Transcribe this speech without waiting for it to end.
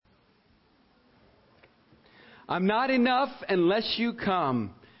I'm not enough unless you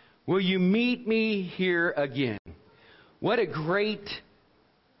come. Will you meet me here again? What a great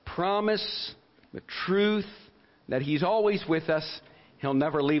promise, the truth that He's always with us. He'll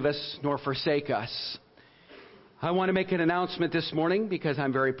never leave us nor forsake us. I want to make an announcement this morning because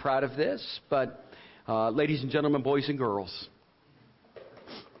I'm very proud of this. But ladies and gentlemen, boys and girls,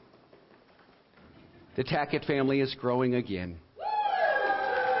 the Tackett family is growing again.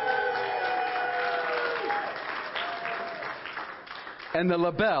 And the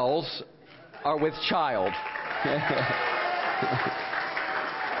LaBelles are with child.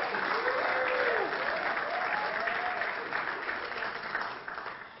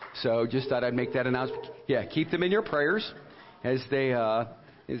 So just thought I'd make that announcement. Yeah, keep them in your prayers as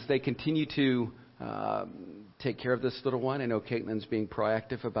they continue to take care of this little one. I know Caitlin's being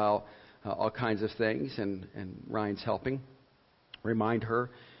proactive about all kinds of things, and Ryan's helping. Remind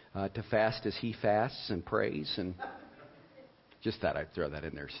her to fast as he fasts and prays, and just thought I'd throw that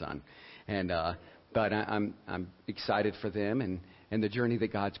in there, son. And but I'm excited for them and the journey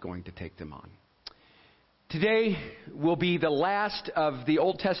that God's going to take them on. Today will be the last of the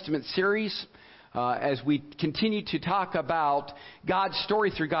Old Testament series as we continue to talk about God's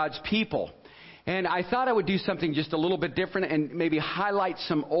story through God's people. And I thought I would do something just a little bit different and maybe highlight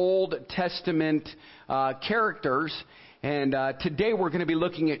some Old Testament characters. And today we're going to be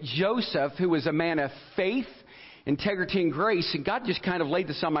looking at Joseph, who was a man of faith, integrity, and grace. And God just kind of laid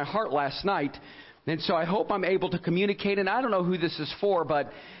this on my heart last night. And so I hope I'm able to communicate. And I don't know who this is for,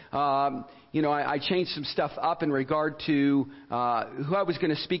 but I changed some stuff up in regard to who I was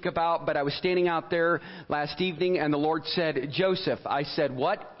going to speak about. But I was standing out there last evening, and the Lord said, Joseph. I said,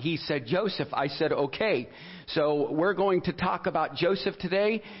 what? He said, Joseph. I said, okay. So we're going to talk about Joseph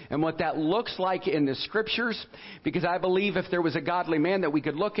today and what that looks like in the Scriptures. Because I believe if there was a godly man that we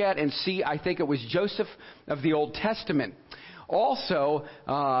could look at and see, I think it was Joseph of the Old Testament. Also,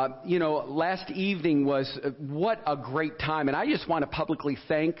 last evening was what a great time. And I just want to publicly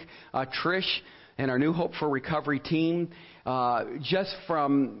thank Trish and our New Hope for Recovery team. Just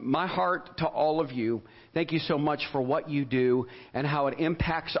from my heart to all of you, thank you so much for what you do and how it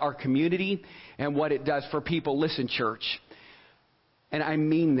impacts our community and what it does for people. Listen, church, and I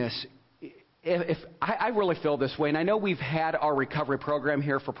mean this. If I really feel this way, and I know we've had our recovery program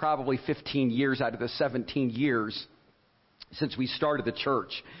here for probably 15 years out of the 17 years since we started the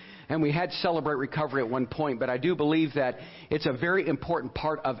church. And we had Celebrate Recovery at one point, but I do believe that it's a very important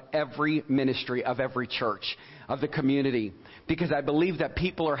part of every ministry, of every church, of the community, because I believe that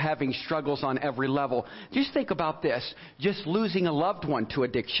people are having struggles on every level. Just think about this, just losing a loved one to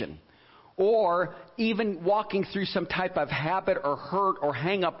addiction, or even walking through some type of habit or hurt or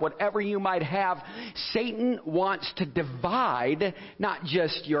hang up, whatever you might have. Satan wants to divide not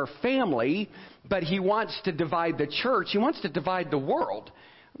just your family, but he wants to divide the church. He wants to divide the world.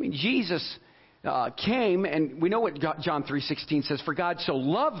 I mean, Jesus came, and we know what John 3:16 says, for God so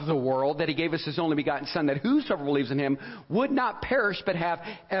loved the world that He gave us His only begotten Son, that whosoever believes in Him would not perish but have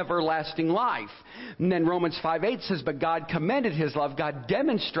everlasting life. And then Romans 5:8 says, but God commended His love, God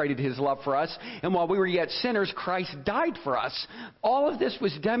demonstrated His love for us, and while we were yet sinners, Christ died for us. All of this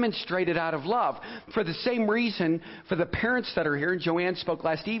was demonstrated out of love. For the same reason, for the parents that are here, and Joanne spoke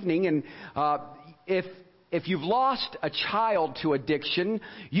last evening, and if you've lost a child to addiction,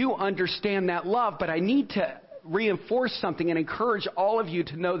 you understand that love. But I need to reinforce something and encourage all of you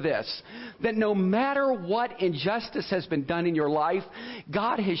to know this, that no matter what injustice has been done in your life,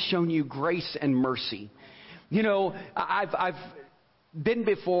 God has shown you grace and mercy. You know, I've been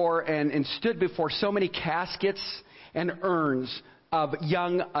before and stood before so many caskets and urns of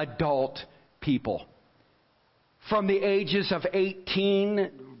young adult people. From the ages of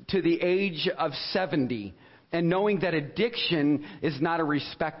 18 to the age of 70, and knowing that addiction is not a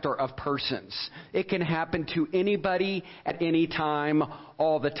respecter of persons. It can happen to anybody at any time,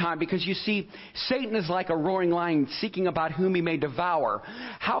 all the time. Because you see, Satan is like a roaring lion seeking about whom he may devour.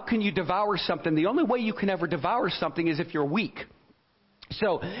 How can you devour something? The only way you can ever devour something is if you're weak.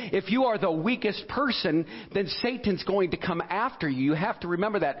 So if you are the weakest person, then Satan's going to come after you. You have to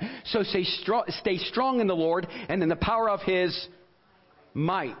remember that. So stay strong in the Lord and in the power of His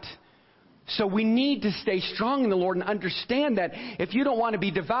might. So we need to stay strong in the Lord and understand that if you don't want to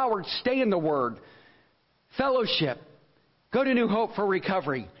be devoured, stay in the Word. Fellowship. Go to New Hope for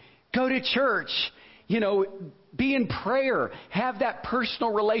Recovery. Go to church. Be in prayer. Have that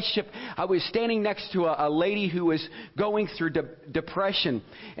personal relationship. I was standing next to a lady who was going through depression.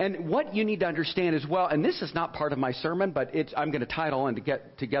 And what you need to understand as well, and this is not part of my sermon, but I'm going to tie it all in to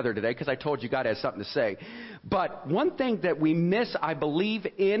get together today because I told you God has something to say. But one thing that we miss, I believe,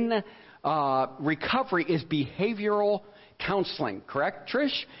 in recovery is behavioral counseling. Correct,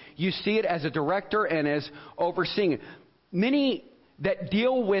 Trish? You see it as a director and as overseeing it. Many that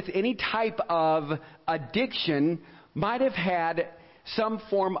deal with any type of addiction might have had some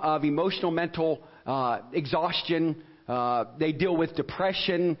form of emotional, mental exhaustion. They deal with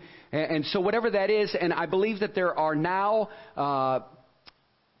depression. And so whatever that is, and I believe that there are now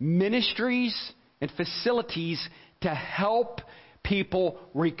ministries and facilities to help people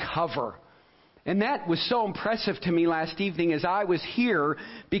recover. And that was so impressive to me last evening as I was here,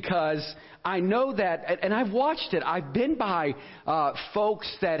 because I know that, and I've watched it. I've been by folks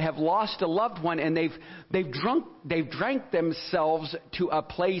that have lost a loved one, and they've drank themselves to a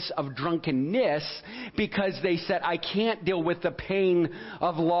place of drunkenness because they said, I can't deal with the pain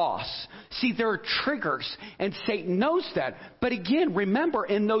of loss. See, there are triggers, and Satan knows that. But again, remember,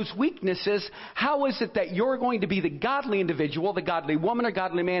 in those weaknesses, how is it that you're going to be the godly individual, the godly woman or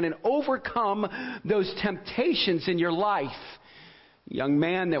godly man, and overcome those temptations in your life? Young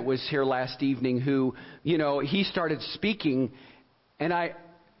man that was here last evening who, he started speaking, and I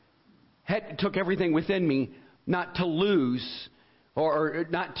took everything within me not to lose, or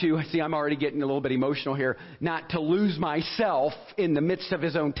not to, see, I'm already getting a little bit emotional here, not to lose myself in the midst of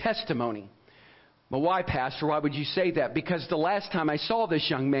his own testimony. Well, why, Pastor? Why would you say that? Because the last time I saw this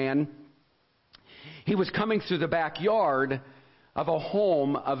young man, he was coming through the backyard of a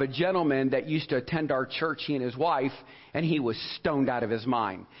home of a gentleman that used to attend our church, he and his wife, and he was stoned out of his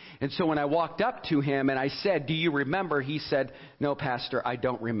mind. And so when I walked up to him and I said, do you remember? He said, no, Pastor, I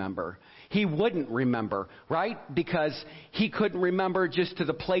don't remember. He wouldn't remember, right? Because he couldn't remember just to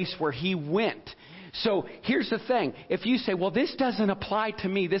the place where he went. So here's the thing. If you say, well, this doesn't apply to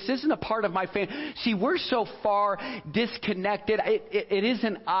me, this isn't a part of my family. See, we're so far disconnected. It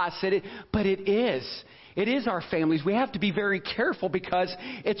isn't us, but it is. It is our families. We have to be very careful because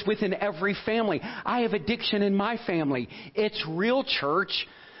it's within every family. I have addiction in my family. It's real, church.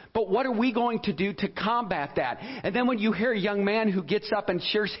 But what are we going to do to combat that? And then when you hear a young man who gets up and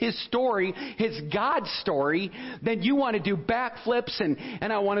shares his story, his God story, then you want to do backflips,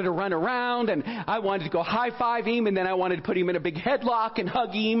 and I wanted to run around, and I wanted to go high-five him, and then I wanted to put him in a big headlock and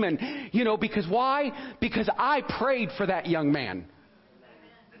hug him. And, because why? Because I prayed for that young man.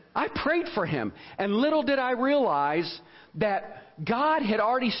 I prayed for him. And little did I realize that God had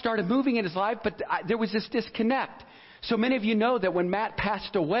already started moving in his life, but there was this disconnect. So many of you know that when Matt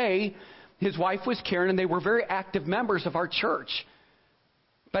passed away, his wife was Karen, and they were very active members of our church.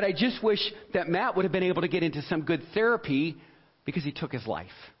 But I just wish that Matt would have been able to get into some good therapy because he took his life.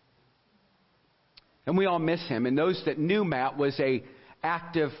 And we all miss him. And those that knew Matt was a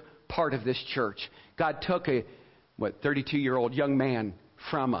active part of this church. God took a 32-year-old young man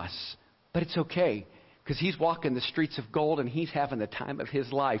from us. But it's okay, because he's walking the streets of gold and he's having the time of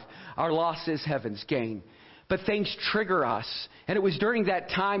his life. Our loss is heaven's gain. But things trigger us. And it was during that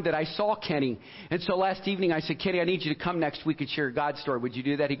time that I saw Kenny. And so last evening I said, Kenny, I need you to come next week and share your God story. Would you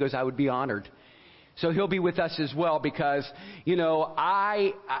do that? He goes, I would be honored. So he'll be with us as well because,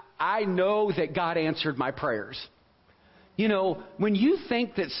 I know that God answered my prayers. When you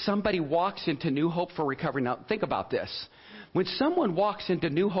think that somebody walks into New Hope for Recovery, now think about this. When someone walks into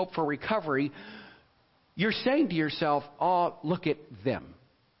New Hope for Recovery, you're saying to yourself, oh, look at them.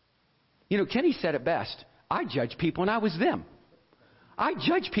 Kenny said it best. I judge people and I was them. I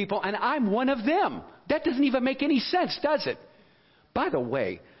judge people and I'm one of them. That doesn't even make any sense, does it? By the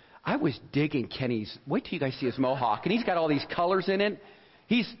way, I was digging Kenny's, wait till you guys see his mohawk, and he's got all these colors in it.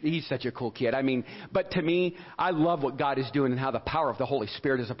 He's such a cool kid. But to me, I love what God is doing and how the power of the Holy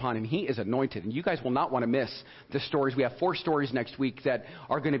Spirit is upon him. He is anointed. And you guys will not want to miss the stories. We have 4 stories next week that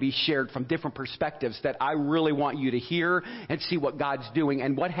are going to be shared from different perspectives that I really want you to hear and see what God's doing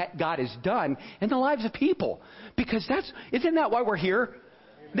and what God has done in the lives of people. Because isn't that why we're here?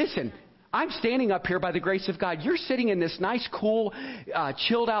 Listen, I'm standing up here by the grace of God. You're sitting in this nice, cool,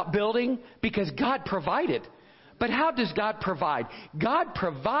 chilled out building because God provided. But how does God provide? God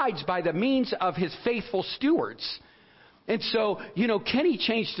provides by the means of his faithful stewards. And so, Kenny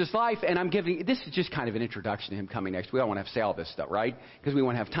changed his life, and this is just kind of an introduction to him coming next. We don't want to say all this stuff, right? Because we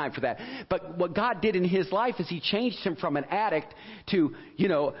won't have time for that. But what God did in his life is he changed him from an addict to,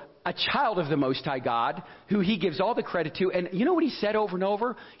 a child of the Most High God, who he gives all the credit to. And you know what he said over and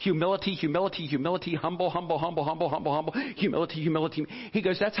over? Humility, humility, humility, humble, humble, humble, humble, humble, humble, humility, humility. He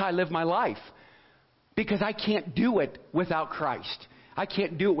goes, that's how I live my life. because I can't do it without Christ. I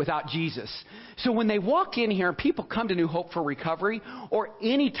can't do it without Jesus. So when they walk in here and people come to New Hope for Recovery or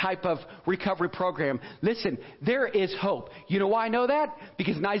any type of recovery program, listen, there is hope. You know why I know that?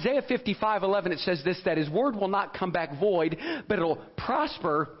 Because in Isaiah 55:11 it says this, that His word will not come back void, but it'll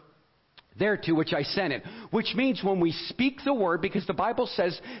prosper thereto which I sent it. Which means when we speak the word, because the Bible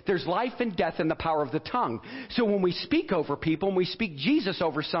says there's life and death in the power of the tongue. So when we speak over people, and we speak Jesus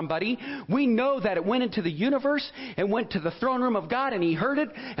over somebody, we know that it went into the universe and went to the throne room of God, and He heard it,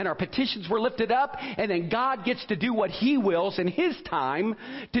 and our petitions were lifted up, and then God gets to do what He wills in His time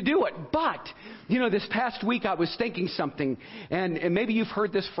to do it. But, this past week I was thinking something, and maybe you've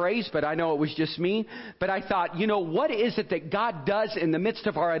heard this phrase, but I know it was just me. But I thought, what is it that God does in the midst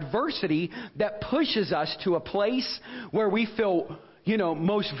of our adversity that pushes us to a place where we feel,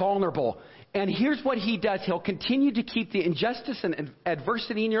 most vulnerable? And here's what He does. He'll continue to keep the injustice and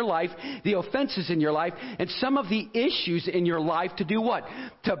adversity in your life, the offenses in your life, and some of the issues in your life to do what?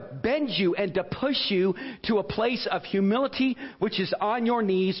 To bend you and to push you to a place of humility, which is on your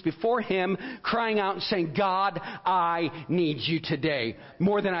knees before Him, crying out and saying, God, I need you today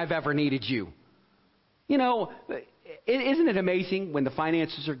more than I've ever needed you. Isn't it amazing when the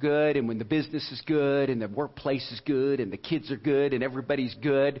finances are good and when the business is good and the workplace is good and the kids are good and everybody's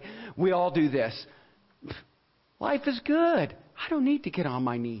good? We all do this. Life is good. I don't need to get on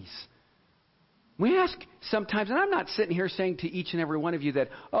my knees. We ask sometimes, and I'm not sitting here saying to each and every one of you that,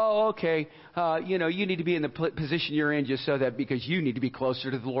 okay, you need to be in the position you're in just so that because you need to be closer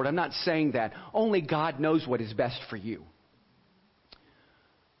to the Lord. I'm not saying that. Only God knows what is best for you.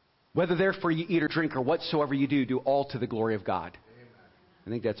 Whether therefore you eat or drink or whatsoever you do all to the glory of God. Amen. I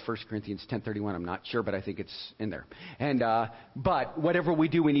think that's 1 Corinthians 10:31. I'm not sure, but I think it's in there. And but whatever we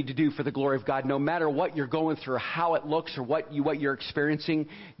do, we need to do for the glory of God. No matter what you're going through, how it looks, or what you're experiencing,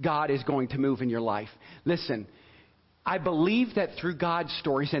 God is going to move in your life. Listen, I believe that through God's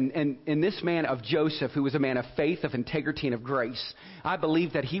stories, and this man of Joseph, who was a man of faith, of integrity, and of grace, I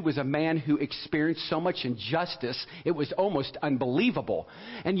believe that he was a man who experienced so much injustice, it was almost unbelievable.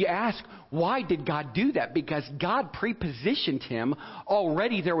 And you ask, why did God do that? Because God prepositioned him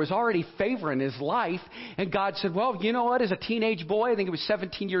already. There was already favor in his life. And God said, well, you know what? As a teenage boy, I think he was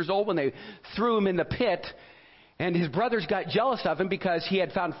 17 years old when they threw him in the pit. And his brothers got jealous of him because he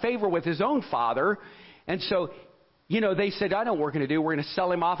had found favor with his own father. And so they said, I know what we're going to do. We're going to sell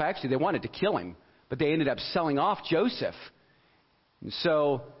him off. Actually, they wanted to kill him, but they ended up selling off Joseph. And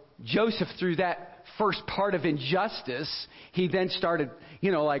so Joseph, through that first part of injustice, he then started,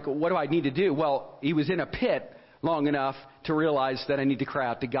 what do I need to do? Well, he was in a pit long enough to realize that I need to cry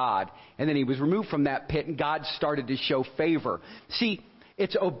out to God. And then he was removed from that pit, and God started to show favor. See,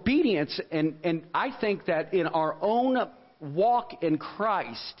 it's obedience, and I think that in our own walk in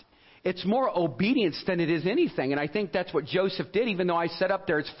Christ, it's more obedience than it is anything. And I think that's what Joseph did, even though I set up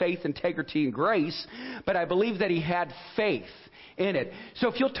there it's faith, integrity, and grace. But I believe that he had faith in it. So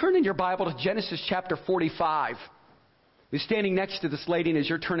if you'll turn in your Bible to Genesis chapter 45. You're standing next to this lady, and as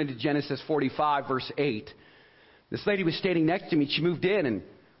you're turning to Genesis 45, verse 8. This lady was standing next to me, and she moved in, and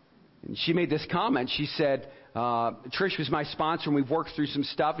she made this comment. She said, Trish was my sponsor, and we've worked through some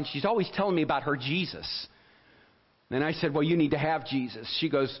stuff, and she's always telling me about her Jesus. And I said, well, you need to have Jesus. She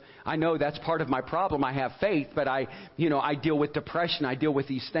goes, I know that's part of my problem. I have faith, but I deal with depression. I deal with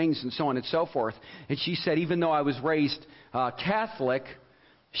these things and so on and so forth. And she said, even though I was raised Catholic,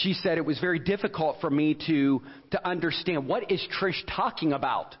 she said it was very difficult for me to understand, what is Trish talking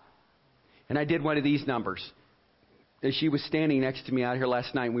about? And I did one of these numbers. As she was standing next to me out here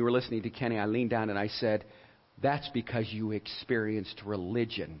last night and we were listening to Kenny, I leaned down and I said, that's because you experienced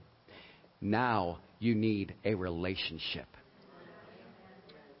religion. Now you need a relationship.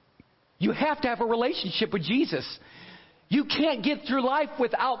 You have to have a relationship with Jesus. You can't get through life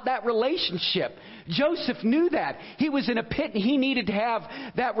without that relationship. Joseph knew that. He was in a pit and he needed to have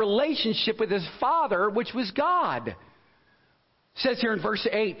that relationship with his father, which was God. It says here in verse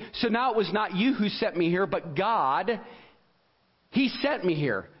 8, so now it was not you who sent me here, but God. He sent me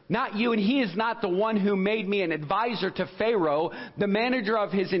here. Not you, and he is not the one who made me an advisor to Pharaoh, the manager of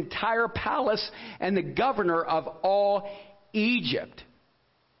his entire palace, and the governor of all Egypt.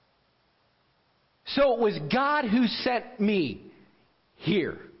 So it was God who sent me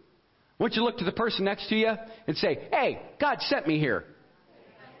here. I want you to look to the person next to you and say, hey, God sent me here.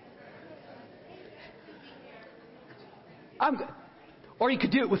 Or you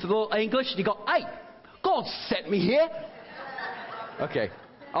could do it with a little English, and you go, hey, God sent me here. Okay.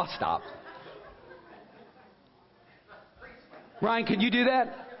 I'll stop. Ryan, can you do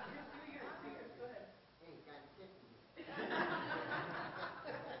that?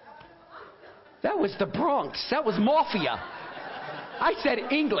 That was the Bronx. That was mafia. I said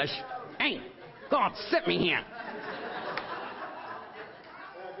English. Hey, God, sit me here.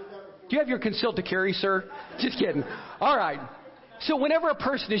 Do you have your concealed to carry, sir? Just kidding. All right. So whenever a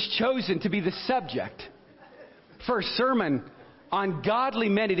person is chosen to be the subject for a sermon on godly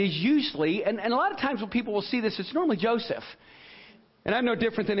men, it is usually, and a lot of times when people will see this, it's normally Joseph. And I'm no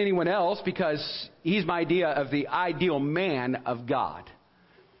different than anyone else because he's my idea of the ideal man of God.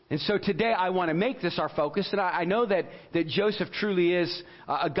 And so today I want to make this our focus. And I know that Joseph truly is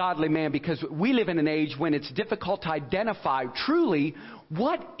a godly man because we live in an age when it's difficult to identify truly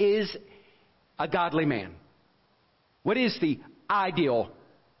what is a godly man. What is the ideal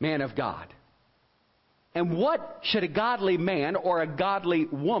man of God? And what should a godly man or a godly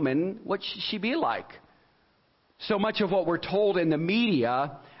woman, what should she be like? So much of what we're told in the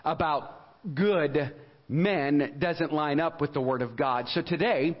media about good men doesn't line up with the Word of God. So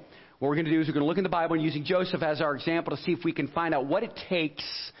today, what we're going to do is we're going to look in the Bible and using Joseph as our example to see if we can find out what it takes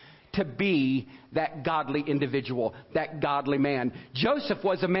to be that godly individual, that godly man. Joseph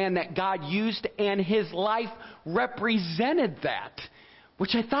was a man that God used, and his life represented that,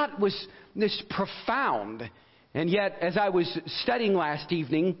 which I thought was this profound. And yet, as I was studying last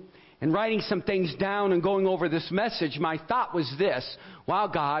evening and writing some things down and going over this message, my thought was this: wow,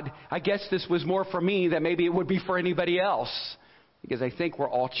 God, I guess this was more for me than maybe it would be for anybody else. Because I think we're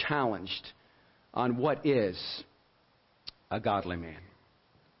all challenged on what is a godly man.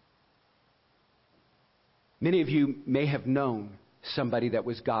 Many of you may have known somebody that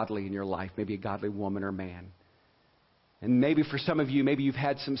was godly in your life, maybe a godly woman or man. And maybe for some of you, maybe you've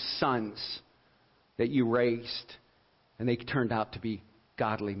had some sons that you raised and they turned out to be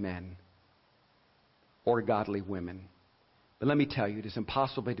godly men or godly women. But let me tell you,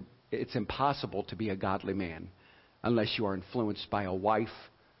 it's impossible to be a godly man unless you are influenced by a wife,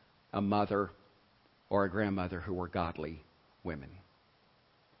 a mother, or a grandmother who were godly women.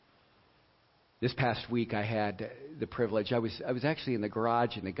 This past week I had the privilege, I was actually in the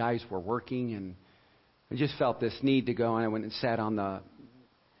garage and the guys were working, and I just felt this need to go, and I went and sat on the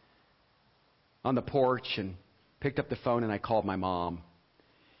porch and picked up the phone and I called my mom.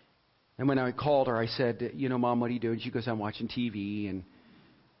 And when I called her, I said, Mom, what are you doing? She goes, I'm watching TV. And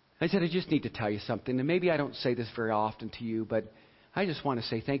I said, I just need to tell you something. And maybe I don't say this very often to you, but I just want to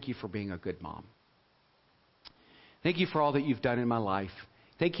say thank you for being a good mom. Thank you for all that you've done in my life.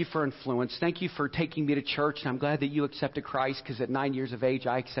 Thank you for influence. Thank you for taking me to church. And I'm glad that you accepted Christ, because at 9 years of age,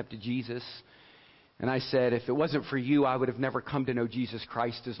 I accepted Jesus. And I said, if it wasn't for you, I would have never come to know Jesus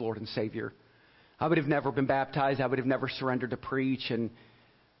Christ as Lord and Savior. I would have never been baptized. I would have never surrendered to preach. And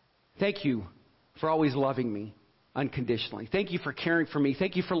thank you for always loving me unconditionally. Thank you for caring for me.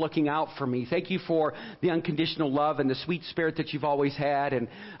 Thank you for looking out for me. Thank you for the unconditional love and the sweet spirit that you've always had. And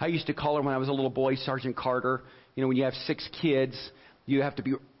I used to call her when I was a little boy, Sergeant Carter. When you have 6 kids, you have to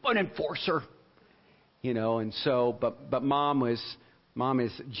be an enforcer. And so, but mom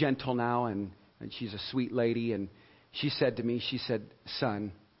is gentle now, and she's a sweet lady. And she said to me,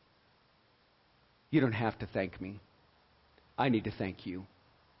 son, you don't have to thank me. I need to thank you.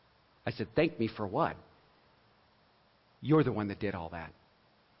 I said, thank me for what? You're the one that did all that.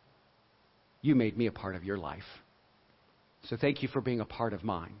 You made me a part of your life. So thank you for being a part of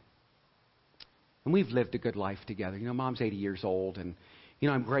mine. And we've lived a good life together. Mom's 80 years old, and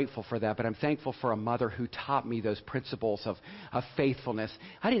I'm grateful for that, but I'm thankful for a mother who taught me those principles of faithfulness.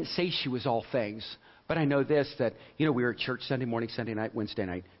 I didn't say she was all things, but I know this, that, we were at church Sunday morning, Sunday night, Wednesday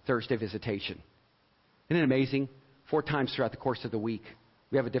night, Thursday visitation. Isn't it amazing? 4 times throughout the course of the week.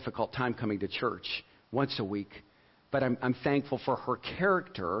 We have a difficult time coming to church once a week. But I'm thankful for her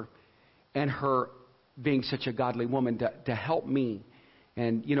character and her being such a godly woman to help me.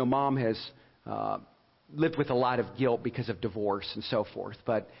 And, Mom has lived with a lot of guilt because of divorce and so forth.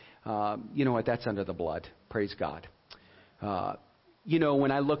 But you know what? That's under the blood. Praise God.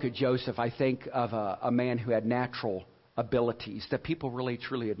 When I look at Joseph, I think of a man who had natural abilities that people really,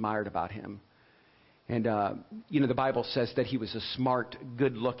 truly admired about him. And, the Bible says that he was a smart,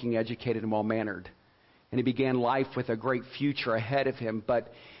 good-looking, educated, and well-mannered. And he began life with a great future ahead of him.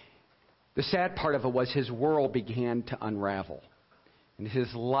 But the sad part of it was his world began to unravel. And his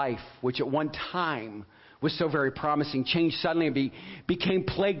life, which at one time was so very promising, changed suddenly and became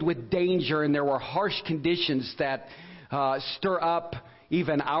plagued with danger. And there were harsh conditions that stir up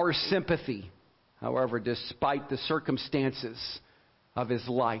even our sympathy. However, despite the circumstances of his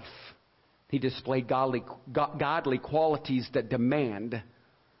life, he displayed godly qualities that demand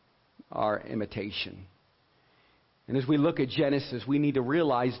our imitation. And as we look at Genesis, we need to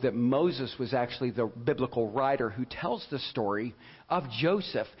realize that Moses was actually the biblical writer who tells the story of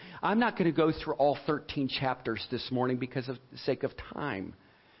Joseph. I'm not going to go through all 13 chapters this morning because of the sake of time.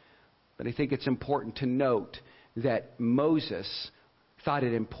 But I think it's important to note that Moses thought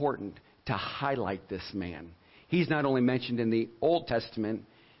it important to highlight this man. He's not only mentioned in the Old Testament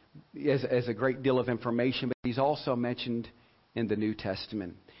as a great deal of information, but he's also mentioned in the New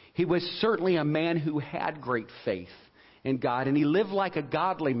Testament. He was certainly a man who had great faith in God, and he lived like a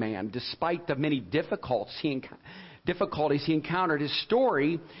godly man despite the many difficulties he encountered. His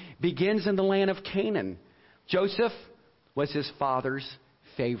story begins in the land of Canaan. Joseph was his father's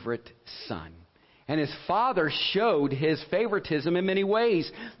favorite son. And his father showed his favoritism in many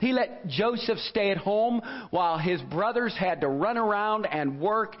ways. He let Joseph stay at home while his brothers had to run around and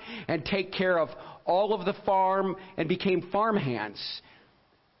work and take care of all of the farm and became farmhands.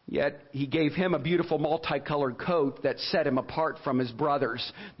 Yet he gave him a beautiful multicolored coat that set him apart from his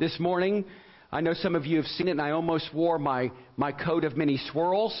brothers. This morning, I know some of you have seen it, and I almost wore my coat of many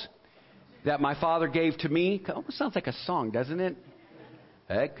swirls that my father gave to me. It almost sounds like a song, doesn't it?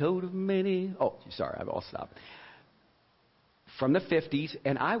 That coat of many... Oh, sorry, I'll stop. From the 50s,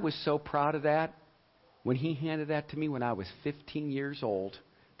 and I was so proud of that when he handed that to me when I was 15 years old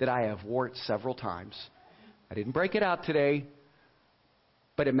that I have wore it several times. I didn't break it out today,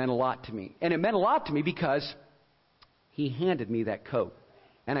 but it meant a lot to me. And it meant a lot to me because he handed me that coat.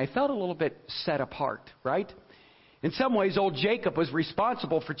 And I felt a little bit set apart, right? In some ways, old Jacob was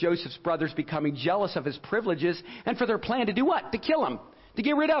responsible for Joseph's brothers becoming jealous of his privileges and for their plan to do what? To kill him. To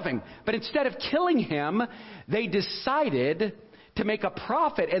get rid of him. But instead of killing him, they decided to make a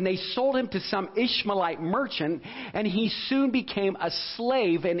profit, and they sold him to some Ishmaelite merchant, and he soon became a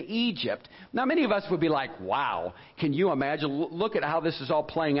slave in Egypt. Now, many of us would be like, wow, can you imagine? Look at how this is all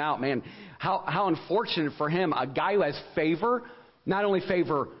playing out, man. How unfortunate for him. A guy who has favor, not only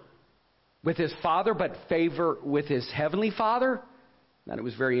favor with his father, but favor with his heavenly father. And it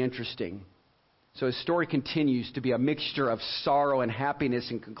was very interesting. So his story continues to be a mixture of sorrow and happiness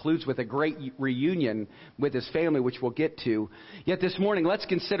and concludes with a great reunion with his family, which we'll get to. Yet this morning, let's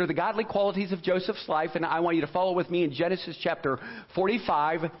consider the godly qualities of Joseph's life. And I want you to follow with me in Genesis chapter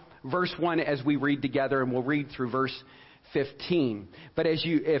 45, verse 1 as we read together. And we'll read through verse 15. But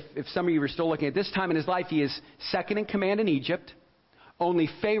if some of you are still looking at this time in his life, he is second in command in Egypt. Only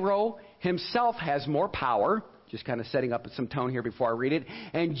Pharaoh himself has more power. Just kind of setting up some tone here before I read it.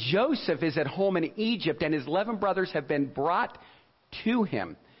 And Joseph is at home in Egypt, and his 11 brothers have been brought to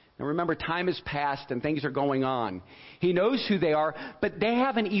him. Now remember, time has passed and things are going on. He knows who they are, but they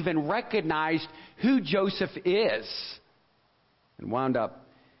haven't even recognized who Joseph is. And wound up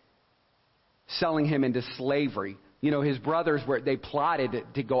selling him into slavery. You know, his brothers, they plotted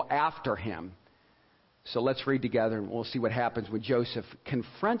to go after him. So let's read together, and we'll see what happens when Joseph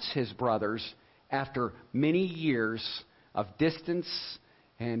confronts his brothers after many years of distance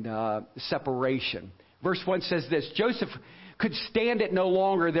and separation. Verse 1 says this: Joseph could stand it no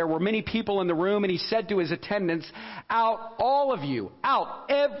longer. There were many people in the room, and he said to his attendants, "Out, all of you, out,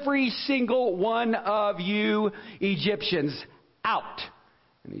 every single one of you Egyptians, out."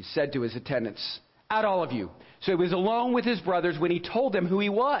 And he said to his attendants, "Out, all of you." So he was alone with his brothers when he told them who he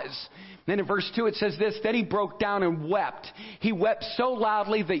was. Then in verse 2 it says this: Then he broke down and wept. He wept so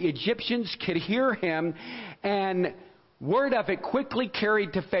loudly the Egyptians could hear him, and word of it quickly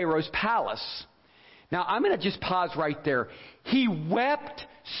carried to Pharaoh's palace. Now I'm going to just pause right there. He wept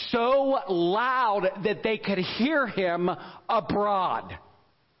so loud that they could hear him abroad.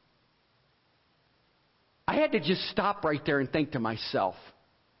 I had to just stop right there and think to myself.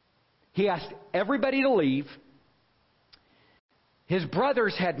 He asked everybody to leave. His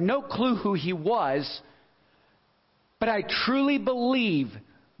brothers had no clue who he was, but I truly believe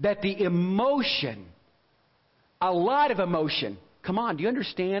that the emotion, a lot of emotion, come on, do you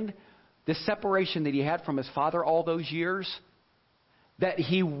understand the separation that he had from his father all those years? That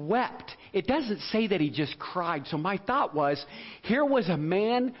he wept. It doesn't say that he just cried. So my thought was, here was a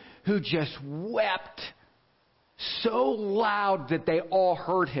man who just wept so loud that they all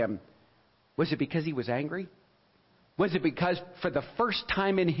heard him. Was it because he was angry? Was it because for the first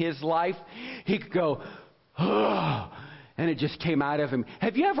time in his life, he could go, oh, and it just came out of him?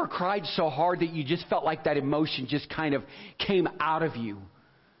 Have you ever cried so hard that you just felt like that emotion just kind of came out of you?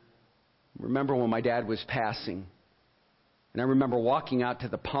 Remember when my dad was passing, and I remember walking out to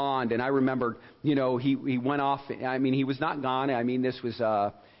the pond, and I remembered, he went off. I mean, he was not gone. I mean, this was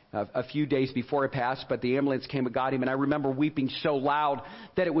a few days before it passed, but the ambulance came and got him. And I remember weeping so loud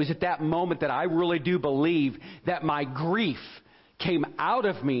that it was at that moment that I really do believe that my grief came out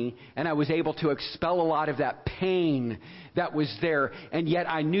of me, and I was able to expel a lot of that pain that was there. And yet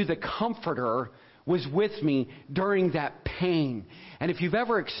I knew the Comforter was with me during that pain. And if you've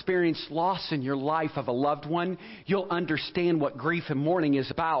ever experienced loss in your life of a loved one, you'll understand what grief and mourning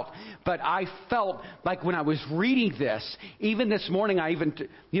is about. But I felt like when I was reading this, even this morning,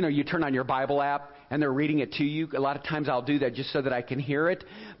 you turn on your Bible app and they're reading it to you. A lot of times I'll do that just so that I can hear it.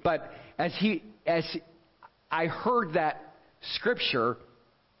 But as I heard that scripture,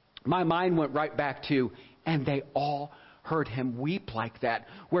 my mind went right back to, and they all heard him weep like that,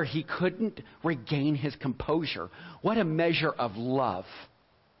 where he couldn't regain his composure. What a measure of love.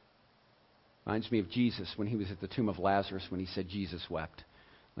 Reminds me of Jesus when he was at the tomb of Lazarus, when he said Jesus wept.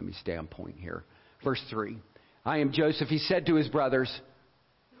 Let me stay on point here. Verse 3. I am Joseph. He said to his brothers,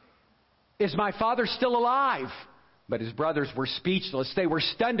 is my father still alive? But his brothers were speechless. They were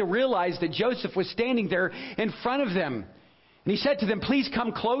stunned to realize that Joseph was standing there in front of them. And he said to them, please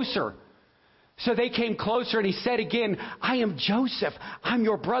come closer. So they came closer, and he said again, I am Joseph. I'm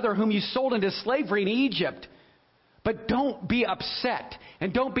your brother whom you sold into slavery in Egypt. But don't be upset,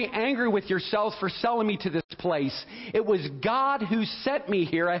 and don't be angry with yourselves for selling me to this place. It was God who sent me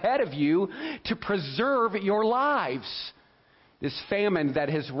here ahead of you to preserve your lives. This famine that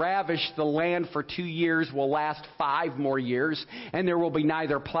has ravished the land for 2 years will last 5 more years, and there will be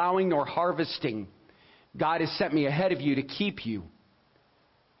neither plowing nor harvesting. God has sent me ahead of you to keep you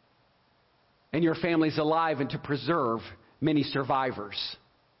and your families alive and to preserve many survivors.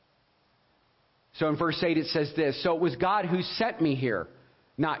 So in verse 8 it says this, so it was God who sent me here,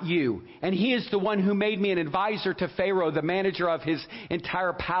 not you. And he is the one who made me an advisor to Pharaoh, the manager of his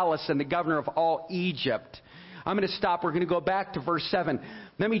entire palace and the governor of all Egypt. I'm going to stop. We're going to go back to verse 7.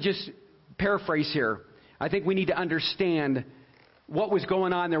 Let me just paraphrase here. I think we need to understand what was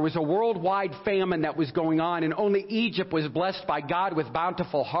going on. There was a worldwide famine that was going on, and only Egypt was blessed by God with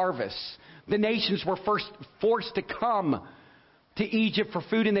bountiful harvests. The nations were first forced to come to Egypt for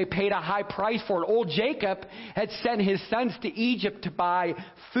food, and they paid a high price for it. Old Jacob had sent his sons to Egypt to buy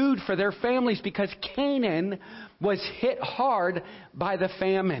food for their families because Canaan was hit hard by the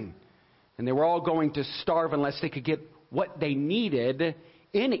famine. And they were all going to starve unless they could get what they needed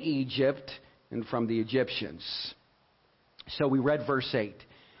in Egypt and from the Egyptians. So we read verse 8. It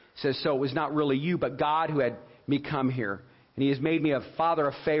says, so it was not really you, but God who had me come here. And he has made me a father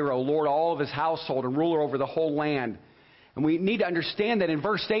of Pharaoh, Lord of all of his household, and ruler over the whole land. And we need to understand that in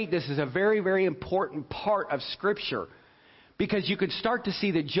verse 8, this is a very, very important part of Scripture. Because you can start to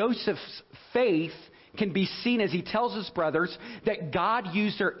see that Joseph's faith can be seen as he tells his brothers that God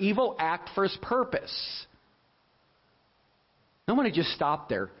used their evil act for his purpose. I want to just stop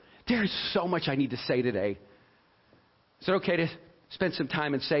there. There's so much I need to say today. Is it okay to spend some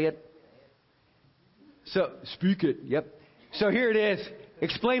time and say it? So, speak it. Yep. So here it is.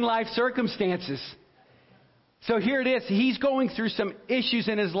 Explain life circumstances. So here it is. He's going through some issues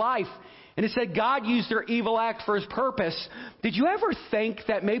in his life. And it said God used their evil act for his purpose. Did you ever think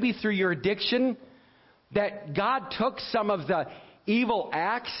that maybe through your addiction that God took some of the evil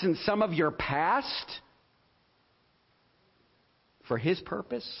acts and some of your past for his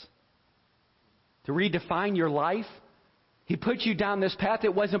purpose? To redefine your life? He put you down this path.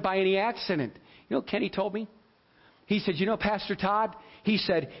 It wasn't by any accident. You know what Kenny told me? He said, you know, Pastor Todd, he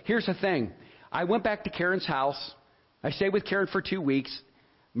said, here's the thing. I went back to Karen's house. I stayed with Karen for 2 weeks.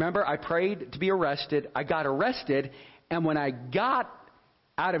 Remember, I prayed to be arrested. I got arrested. And when I got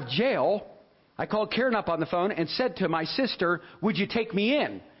out of jail, I called Karen up on the phone and said to my sister, would you take me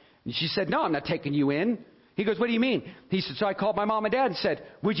in? And she said, no, I'm not taking you in. He goes, what do you mean? He said, so I called my mom and dad and said,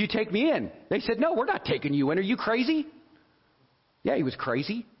 would you take me in? They said, no, we're not taking you in. Are you crazy? Yeah, he was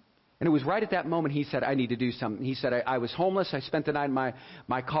crazy. And it was right at that moment he said, I need to do something. He said, I was homeless. I spent the night in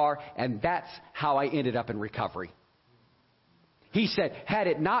my car, and that's how I ended up in recovery. He said, had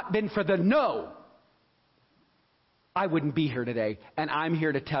it not been for the no, I wouldn't be here today. And I'm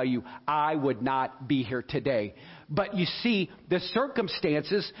here to tell you, I would not be here today. But you see, the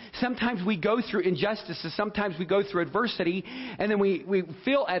circumstances, sometimes we go through injustices, sometimes we go through adversity, and then we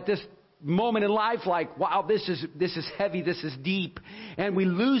feel at this moment in life like, wow, this is heavy, this is deep, and we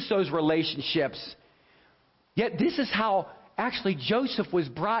lose those relationships. Yet this is how actually Joseph was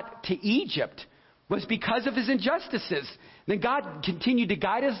brought to Egypt, was because of his injustices. Then God continued to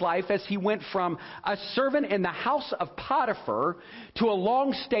guide his life as he went from a servant in the house of Potiphar to a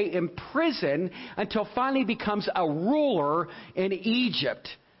long stay in prison until finally becomes a ruler in Egypt.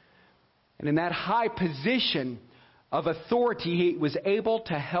 And in that high position of authority, he was able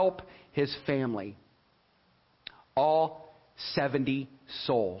to help his family. All 70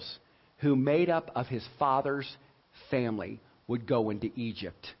 souls who made up of his father's family would go into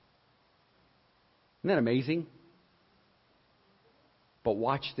Egypt. Isn't that amazing? But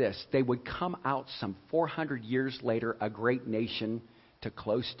watch this. They would come out some 400 years later, a great nation, to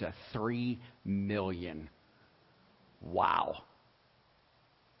close to 3 million. Wow.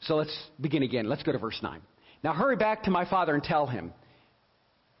 So let's begin again. Let's go to verse 9. Now hurry back to my father and tell him,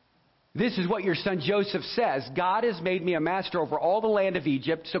 this is what your son Joseph says. God has made me a master over all the land of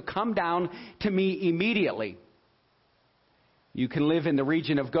Egypt, so come down to me immediately. You can live in the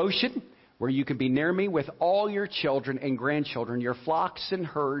region of Goshen, where you can be near me with all your children and grandchildren, your flocks and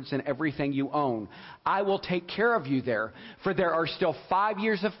herds and everything you own. I will take care of you there, for there are still 5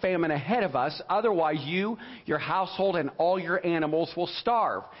 years of famine ahead of us. Otherwise you, your household, and all your animals will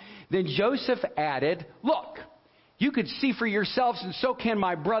starve. Then Joseph added, look, you could see for yourselves, and so can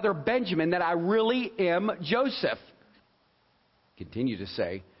my brother Benjamin, that I really am Joseph. Continue to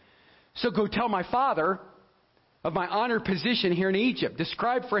say, so go tell my father of my honored position here in Egypt.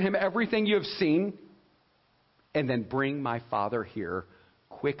 Describe for him everything you have seen, and then bring my father here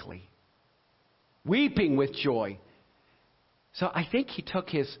quickly, weeping with joy. So I think he took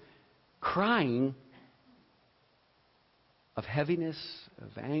his crying of heaviness,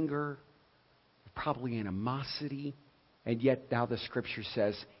 of anger, probably animosity, and yet now the scripture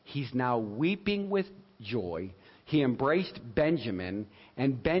says he's now weeping with joy. He embraced Benjamin,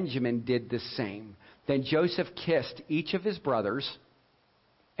 and Benjamin did the same. Then Joseph kissed each of his brothers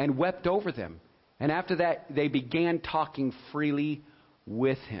and wept over them. And after that, they began talking freely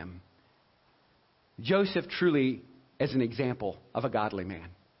with him. Joseph truly is an example of a godly man.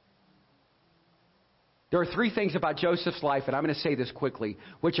 There are 3 things about Joseph's life, and I'm going to say this quickly,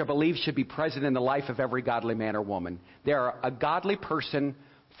 which I believe should be present in the life of every godly man or woman. A godly person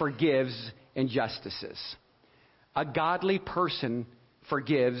forgives injustices. A godly person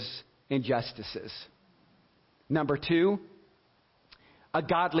forgives injustices. Number 2, a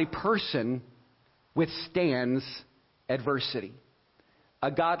godly person withstands adversity.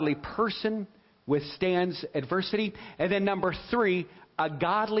 A godly person withstands adversity. And then number 3, a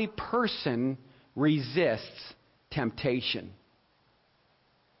godly person resists temptation.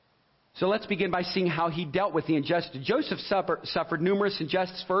 So let's begin by seeing how he dealt with the injustice. Joseph suffered numerous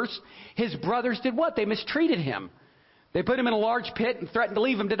injustices first. His brothers did what? They mistreated him. They put him in a large pit and threatened to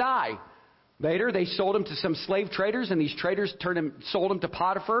leave him to die. Later, they sold him to some slave traders, and these traders sold him to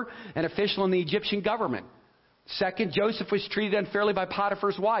Potiphar, an official in the Egyptian government. Second, Joseph was treated unfairly by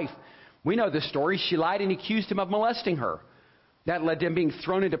Potiphar's wife. We know this story. She lied and accused him of molesting her. That led to him being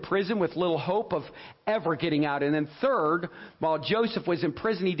thrown into prison with little hope of ever getting out. And then third, while Joseph was in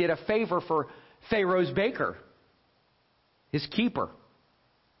prison, he did a favor for Pharaoh's baker, his keeper.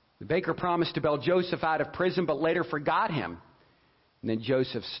 The baker promised to bail Joseph out of prison, but later forgot him. And then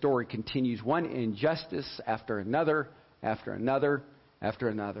Joseph's story continues, one injustice after another, after another, after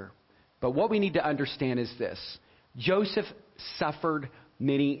another. But what we need to understand is this. Joseph suffered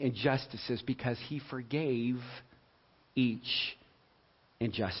many injustices because he forgave each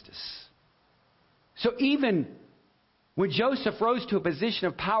injustice. So even when Joseph rose to a position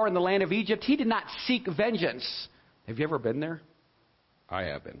of power in the land of Egypt, he did not seek vengeance. Have you ever been there? I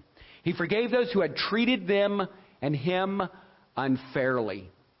have been. He forgave those who had treated them and him unfairly.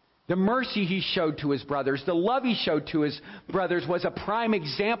 The mercy he showed to his brothers, the love he showed to his brothers was a prime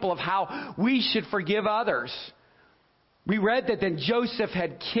example of how we should forgive others. We read that then Joseph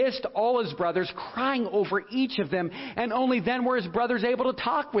had kissed all his brothers, crying over each of them, and only then were his brothers able to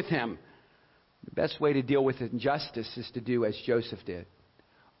talk with him. The best way to deal with injustice is to do as Joseph did.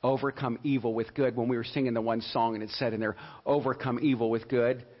 Overcome evil with good. When we were singing the one song and it said in there, overcome evil with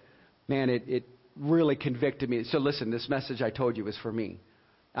good, man, it really convicted me. So listen, this message I told you was for me.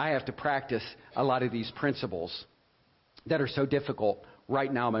 I have to practice a lot of these principles that are so difficult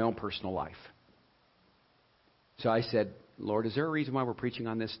right now in my own personal life. So I said, Lord, is there a reason why we're preaching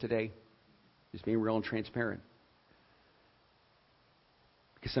on this today? Just being real and transparent.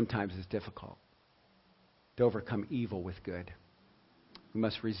 Because sometimes it's difficult to overcome evil with good. We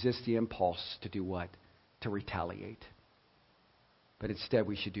must resist the impulse to do what? To retaliate. But instead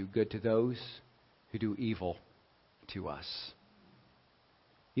we should do good to those who do evil to us.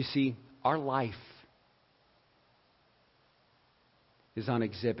 You see, our life is on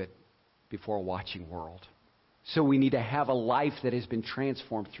exhibit before a watching world. So we need to have a life that has been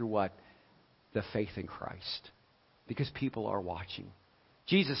transformed through what? The faith in Christ. Because people are watching.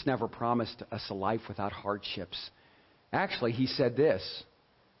 Jesus never promised us a life without hardships. Actually, he said this.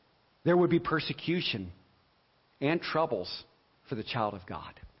 There would be persecution and troubles for the child of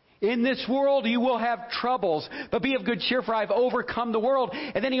God. In this world you will have troubles, but be of good cheer, for I have overcome the world.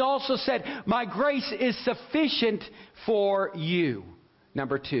 And then he also said, my grace is sufficient for you.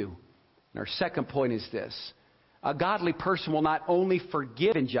 Number 2. And our second point is this. A godly person will not only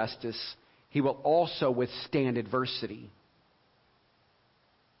forgive injustice, he will also withstand adversity.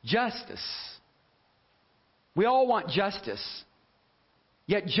 Justice. We all want justice.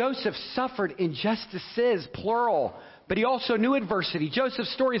 Yet Joseph suffered injustices, plural. But he also knew adversity.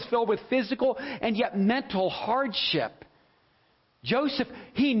 Joseph's story is filled with physical and yet mental hardship. Joseph,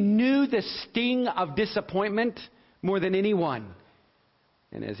 he knew the sting of disappointment more than anyone.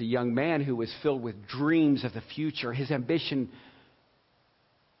 And as a young man who was filled with dreams of the future, his ambition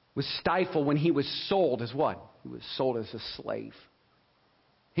was stifled when he was sold as what? He was sold as a slave.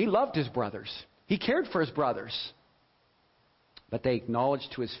 He loved his brothers. He cared for his brothers. But they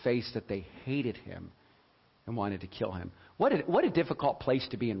acknowledged to his face that they hated him and wanted to kill him. What a difficult place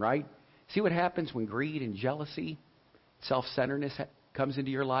to be in, right? See what happens when greed and jealousy, self-centeredness comes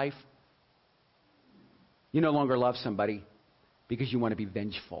into your life? You no longer love somebody because you want to be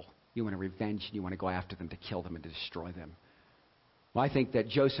vengeful. You want to revenge and you want to go after them to kill them and to destroy them. Well, I think that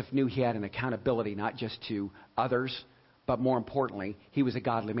Joseph knew he had an accountability not just to others, but more importantly, he was a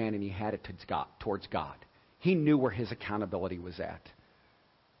godly man and he had it towards God. He knew where his accountability was at.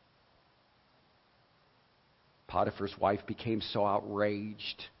 Potiphar's wife became so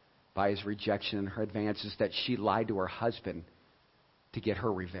outraged by his rejection and her advances that she lied to her husband to get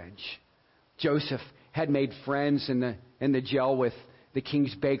her revenge. Joseph had made friends in the jail with the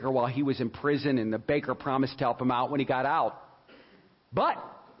king's baker while he was in prison, and the baker promised to help him out when he got out. But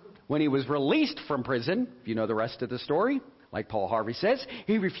when he was released from prison, if you know the rest of the story, like Paul Harvey says,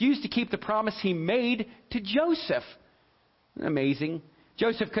 he refused to keep the promise he made to Joseph. Amazing.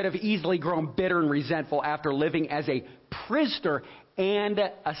 Joseph could have easily grown bitter and resentful after living as a prisoner and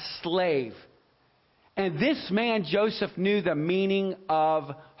a slave. And this man, Joseph, knew the meaning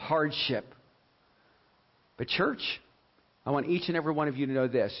of hardship. But church, I want each and every one of you to know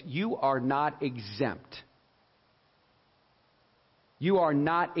this. You are not exempt. You are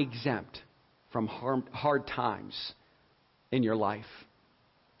not exempt from hard times in your life.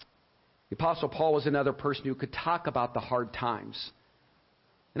 The Apostle Paul was another person who could talk about the hard times.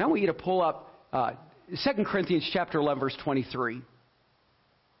 And I want you to pull up 2 Corinthians chapter 11, verse 23.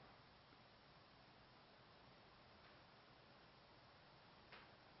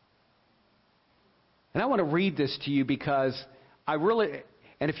 And I want to read this to you because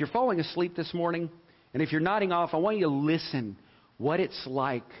and if you're falling asleep this morning, and if you're nodding off, I want you to listen what it's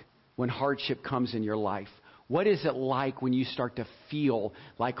like when hardship comes in your life. What is it like when you start to feel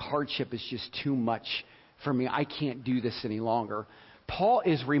like hardship is just too much for me? I can't do this any longer. Paul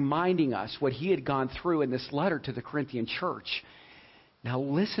is reminding us what he had gone through in this letter to the Corinthian church. Now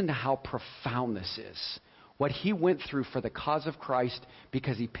listen to how profound this is. What he went through for the cause of Christ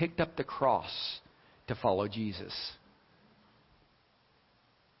because he picked up the cross to follow Jesus.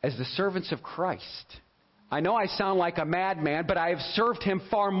 As the servants of Christ, I know I sound like a madman, but I have served him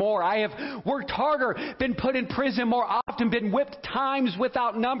far more. I have worked harder, been put in prison more often, been whipped times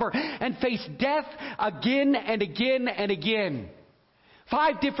without number, and faced death again and again and again.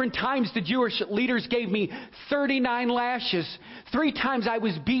 5 different times the Jewish leaders gave me 39 lashes. 3 times I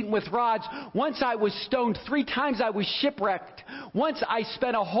was beaten with rods. Once I was stoned. 3 times I was shipwrecked. Once I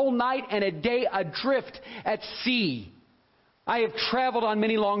spent a whole night and a day adrift at sea. I have traveled on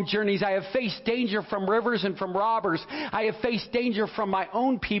many long journeys. I have faced danger from rivers and from robbers. I have faced danger from my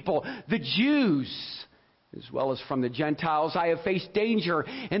own people, the Jews, as well as from the Gentiles. I have faced danger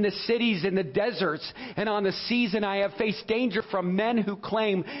in the cities, in the deserts, and on the seas, and I have faced danger from men who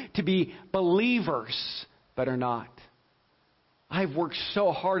claim to be believers, but are not. I've worked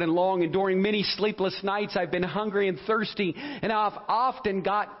so hard and long, and during many sleepless nights, I've been hungry and thirsty, and I've often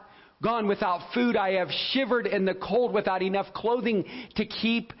gone without food. I have shivered in the cold without enough clothing to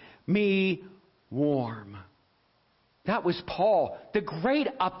keep me warm. That was Paul, the great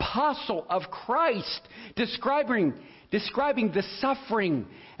apostle of Christ, describing the suffering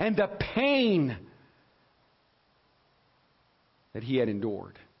and the pain that he had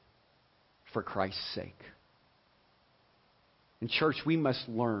endured for Christ's sake. In church, we must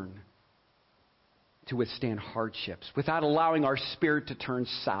learn to withstand hardships without allowing our spirit to turn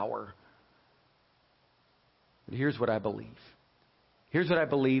sour. But here's what I believe. Here's what I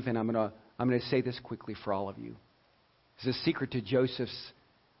believe, and I'm going to say this quickly for all of you. It's the secret to Joseph's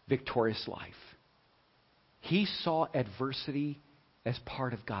victorious life. He saw adversity as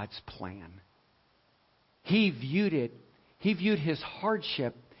part of God's plan. He viewed his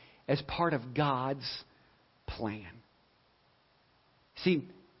hardship as part of God's plan. See,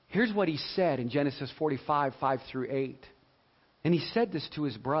 Here's what he said in Genesis 45, 5 through 8. And he said this to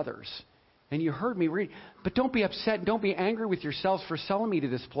his brothers. And you heard me read. But don't be upset and don't be angry with yourselves for selling me to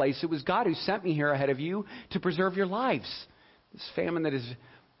this place. It was God who sent me here ahead of you to preserve your lives. This famine that has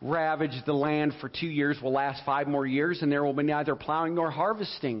ravaged the land for 2 years will last 5 more years, and there will be neither plowing nor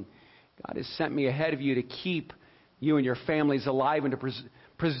harvesting. God has sent me ahead of you to keep you and your families alive and to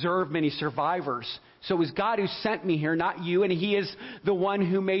preserve many survivors. So it was God who sent me here, not you, and He is the one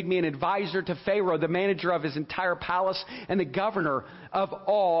who made me an advisor to Pharaoh, the manager of his entire palace, and the governor of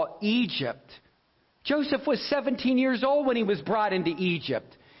all Egypt. Joseph was 17 years old when he was brought into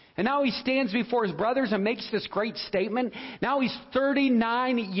Egypt. And now he stands before his brothers and makes this great statement. Now he's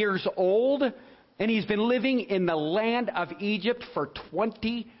 39 years old, and he's been living in the land of Egypt for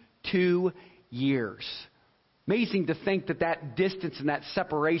 22 years. Amazing to think that that distance and that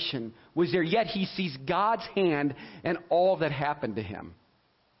separation was there, yet he sees God's hand in all that happened to him.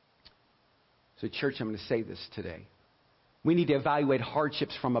 So, church, I'm going to say this today. We need to evaluate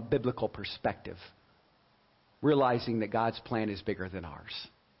hardships from a biblical perspective, realizing that God's plan is bigger than ours.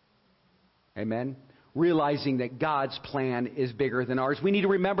 Amen? Realizing that God's plan is bigger than ours. We need to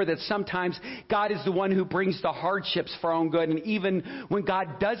remember that sometimes God is the one who brings the hardships for our own good. And even when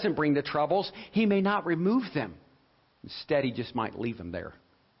God doesn't bring the troubles, He may not remove them. Instead, He just might leave them there.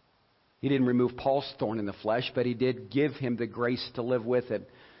 He didn't remove Paul's thorn in the flesh, but He did give him the grace to live with it.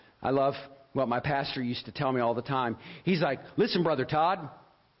 I love what my pastor used to tell me all the time. He's like, listen, Brother Todd,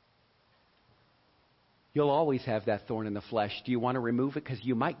 you'll always have that thorn in the flesh. Do you want to remove it? Because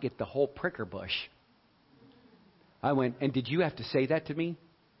you might get the whole pricker bush. I went, and did you have to say that to me?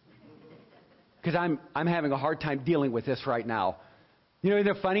 Because I'm having a hard time dealing with this right now. You know,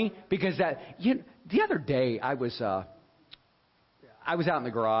 isn't it funny? Because the other day I was out in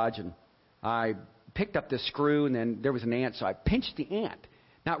the garage and I picked up this screw, and then there was an ant, so I pinched the ant.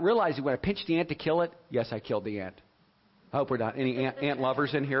 Not realizing when I pinched the ant to kill it, yes, I killed the ant. I hope we're not any ant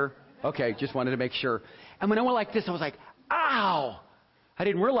lovers in here. Okay, just wanted to make sure. And when I went like this, I was like, ow! I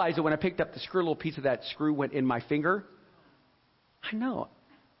didn't realize that when I picked up the screw, a little piece of that screw went in my finger. I know.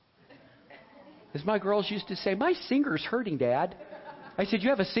 As my girls used to say, my singer's hurting, Dad. I said, you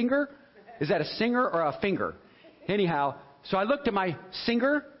have a singer? Is that a singer or a finger? Anyhow, so I looked at my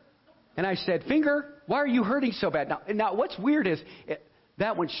singer, and I said, finger, why are you hurting so bad? Now what's weird is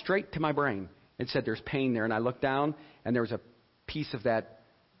that went straight to my brain. It said there's pain there. And I looked down, and there was a piece of that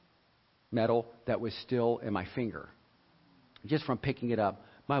metal that was still in my finger. Just from picking it up.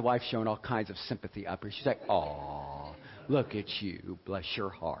 My wife's showing all kinds of sympathy up here. She's like, aw, look at you. Bless your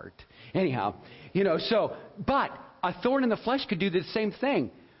heart. Anyhow, but a thorn in the flesh could do the same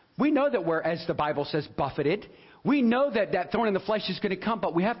thing. We know that we're, as the Bible says, buffeted. We know that that thorn in the flesh is going to come,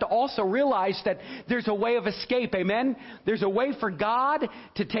 but we have to also realize that there's a way of escape. Amen? There's a way for God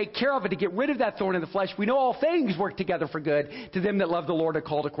to take care of it, to get rid of that thorn in the flesh. We know all things work together for good to them that love the Lord, are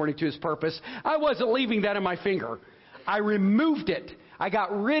called according to His purpose. I wasn't leaving that in my finger. I removed it. I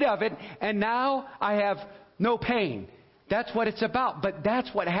got rid of it, and now I have no pain. That's what it's about. But that's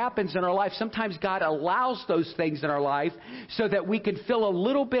what happens in our life. Sometimes God allows those things in our life so that we can feel a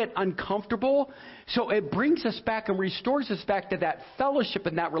little bit uncomfortable. So it brings us back and restores us back to that fellowship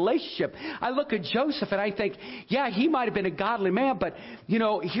and that relationship. I look at Joseph and I think, yeah, he might have been a godly man, but,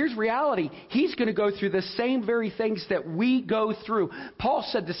 here's reality. He's going to go through the same very things that we go through. Paul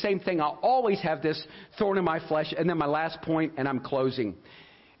said the same thing. I'll always have this thorn in my flesh. And then my last point, and I'm closing.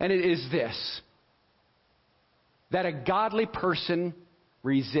 And it is this: that a godly person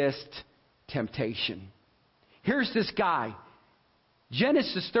resists temptation. Here's this guy.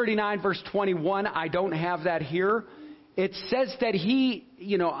 Genesis 39 verse 21. I don't have that here. It says that he,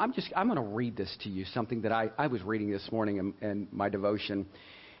 I'm going to read this to you. Something that I was reading this morning in my devotion.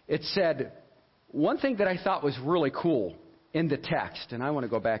 It said, one thing that I thought was really cool in the text, and I want to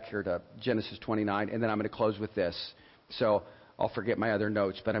go back here to Genesis 29, and then I'm going to close with this. So I'll forget my other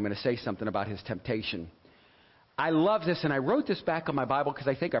notes, but I'm going to say something about his temptation. I love this, and I wrote this back on my Bible because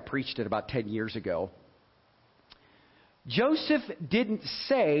I think I preached it about 10 years ago. Joseph didn't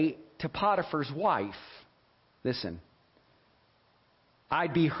say to Potiphar's wife, listen,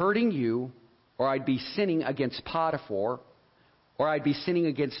 I'd be hurting you, or I'd be sinning against Potiphar, or I'd be sinning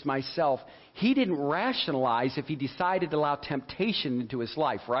against myself. He didn't rationalize if he decided to allow temptation into his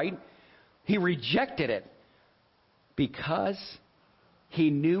life, right? He rejected it because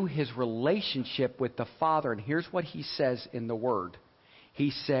he knew his relationship with the Father. And here's what he says in the Word.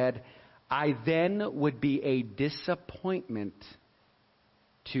 He said, I then would be a disappointment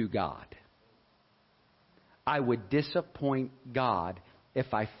to God. I would disappoint God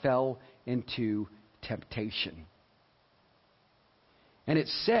if I fell into temptation. And it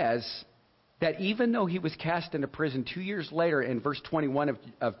says that even though he was cast into prison 2 years later, in verse 21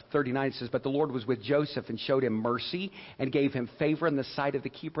 of 39, it says, but the Lord was with Joseph and showed him mercy and gave him favor in the sight of the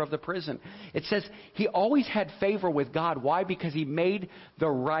keeper of the prison. It says he always had favor with God. Why? Because he made the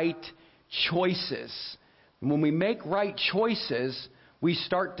right choices. And when we make right choices, we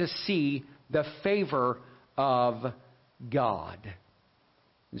start to see the favor of God.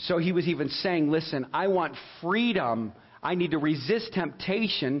 And so he was even saying, listen, I want freedom. I need to resist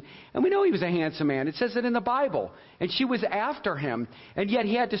temptation. And we know he was a handsome man. It says it in the Bible. And she was after him. And yet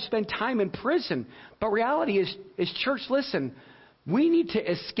he had to spend time in prison. But reality is church, listen, we need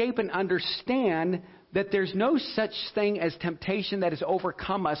to escape and understand that there's no such thing as temptation that has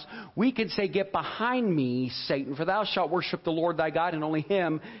overcome us. We can say, get behind me, Satan, for thou shalt worship the Lord thy God, and only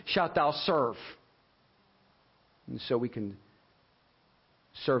him shalt thou serve. And so we can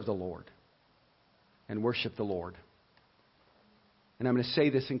serve the Lord and worship the Lord. And I'm going to say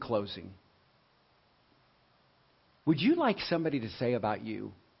this in closing. Would you like somebody to say about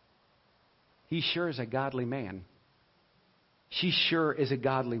you, he sure is a godly man. She sure is a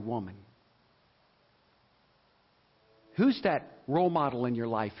godly woman. Who's that role model in your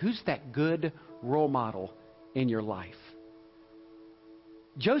life? Who's that good role model in your life?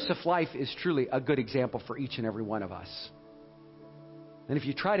 Joseph's life is truly a good example for each and every one of us. And if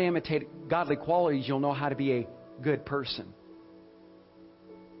you try to imitate godly qualities, you'll know how to be a good person.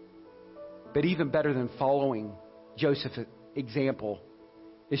 But even better than following Joseph's example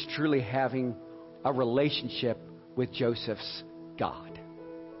is truly having a relationship with Joseph's God.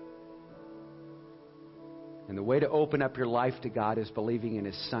 And the way to open up your life to God is believing in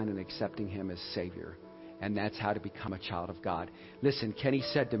His Son and accepting Him as Savior. And that's how to become a child of God. Listen, Kenny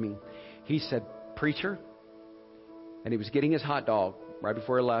said to me, he said, preacher, and he was getting his hot dog. Right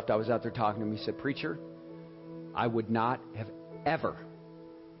before he left, I was out there talking to him. He said, preacher, I would not have ever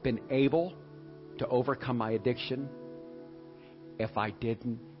been able to overcome my addiction if I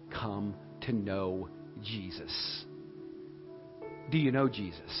didn't come to know Jesus. Do you know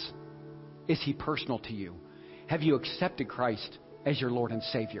Jesus? Is He personal to you? Have you accepted Christ as your Lord and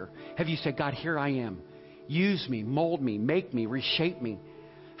Savior? Have you said, God, here I am. Use me, mold me, make me, reshape me.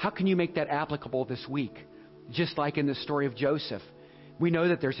 How can you make that applicable this week? Just like in the story of Joseph. We know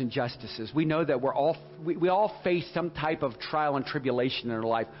that there's injustices. We know that we all face some type of trial and tribulation in our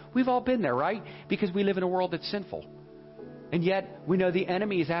life. We've all been there, right? Because we live in a world that's sinful. And yet, we know the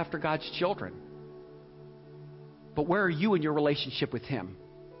enemy is after God's children. But where are you in your relationship with Him?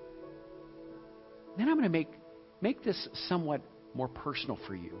 Then I'm going to make this somewhat more personal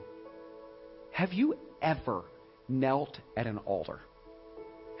for you. Have you ever knelt at an altar?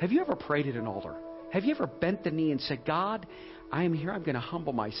 Have you ever prayed at an altar? Have you ever bent the knee and said, God, I am here. I'm going to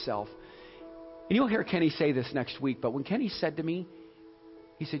humble myself. And you'll hear Kenny say this next week. But when Kenny said to me,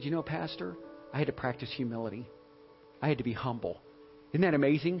 he said, you know, Pastor, I had to practice humility. I had to be humble. Isn't that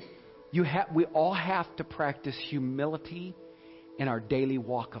amazing? We all have to practice humility in our daily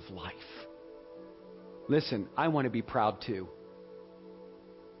walk of life. Listen, I want to be proud too.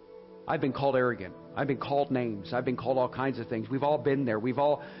 I've been called arrogant. I've been called names. I've been called all kinds of things. We've all been there. We've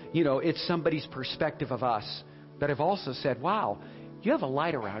all, it's somebody's perspective of us. But I've also said, wow, you have a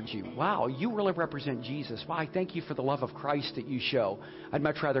light around you. Wow, you really represent Jesus. Wow, I thank you for the love of Christ that you show. I'd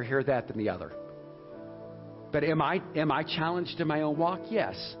much rather hear that than the other. But am I challenged in my own walk?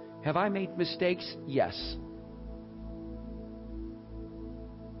 Yes. Have I made mistakes? Yes.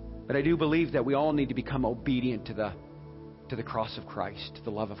 But I do believe that we all need to become obedient to the cross of Christ, to the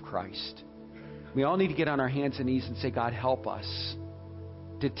love of Christ. We all need to get on our hands and knees and say, God, help us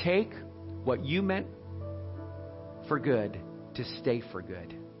to take what you meant for good to stay for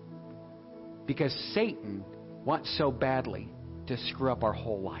good. Because Satan wants so badly to screw up our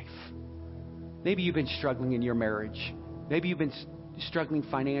whole life. Maybe you've been struggling in your marriage. Maybe you've been struggling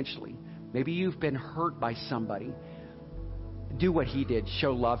financially. Maybe you've been hurt by somebody. Do what he did.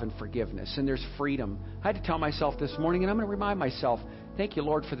 Show love and forgiveness. And there's freedom. I had to tell myself this morning, and I'm going to remind myself, thank you,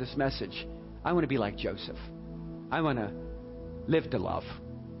 Lord, for this message. I want to be like Joseph. I want to live to love.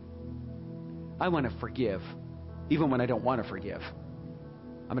 I want to forgive, even when I don't want to forgive.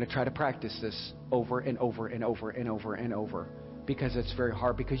 I'm going to try to practice this over and over and over and over and over, because it's very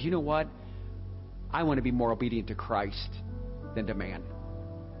hard. Because you know what? I want to be more obedient to Christ than to man.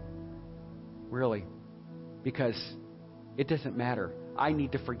 Really. Because it doesn't matter. I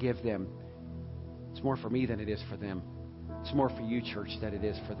need to forgive them. It's more for me than it is for them. It's more for you, church, than it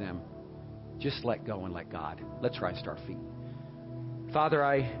is for them. Just let go and let God. Let's rise to our feet. Father,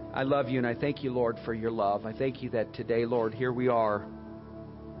 I love you, and I thank you, Lord, for your love. I thank you that today, Lord, here we are.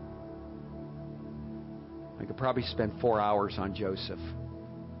 I could probably spend 4 hours on Joseph.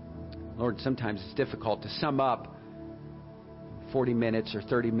 Lord, sometimes it's difficult to sum up 40 minutes or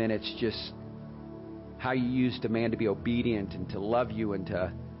 30 minutes just how you used a man to be obedient and to love you and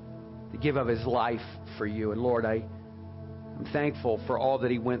to give of his life for you. And Lord, I'm thankful for all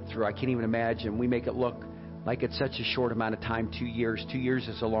that he went through. I can't even imagine. We make it look like it's such a short amount of time, 2 years. 2 years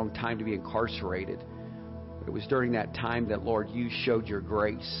is a long time to be incarcerated. But it was during that time that, Lord, you showed your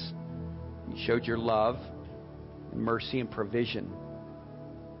grace. You showed your love and mercy and provision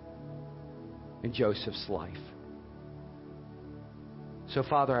in Joseph's life. So,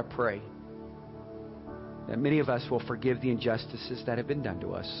 Father, I pray that many of us will forgive the injustices that have been done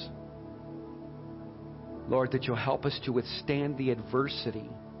to us. Lord, that you'll help us to withstand the adversity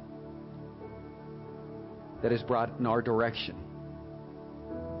that is brought in our direction.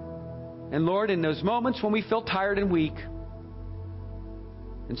 And Lord, in those moments when we feel tired and weak,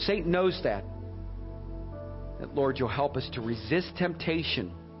 and Satan knows that Lord, you'll help us to resist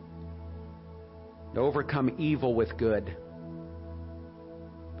temptation, to overcome evil with good.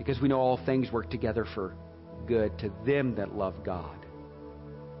 Because we know all things work together for good to them that love God,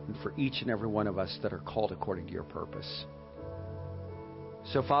 and for each and every one of us that are called according to your purpose.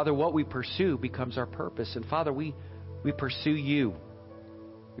 So, Father, what we pursue becomes our purpose. And, Father, we pursue you.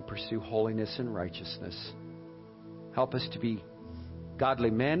 We pursue holiness and righteousness. Help us to be godly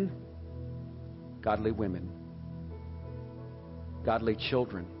men, godly women, godly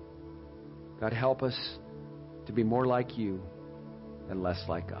children. God, help us to be more like you and less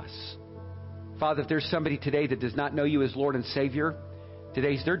like us. Father, if there's somebody today that does not know you as Lord and Savior,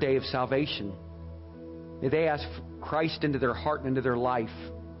 today's their day of salvation. May they ask Christ into their heart and into their life.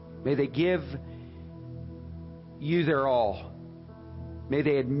 May they give you their all. May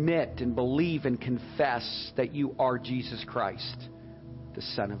they admit and believe and confess that you are Jesus Christ, the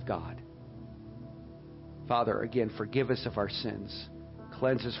Son of God. Father, again, forgive us of our sins.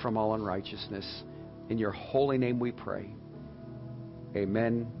 Cleanse us from all unrighteousness. In your holy name we pray.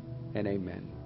 Amen and amen.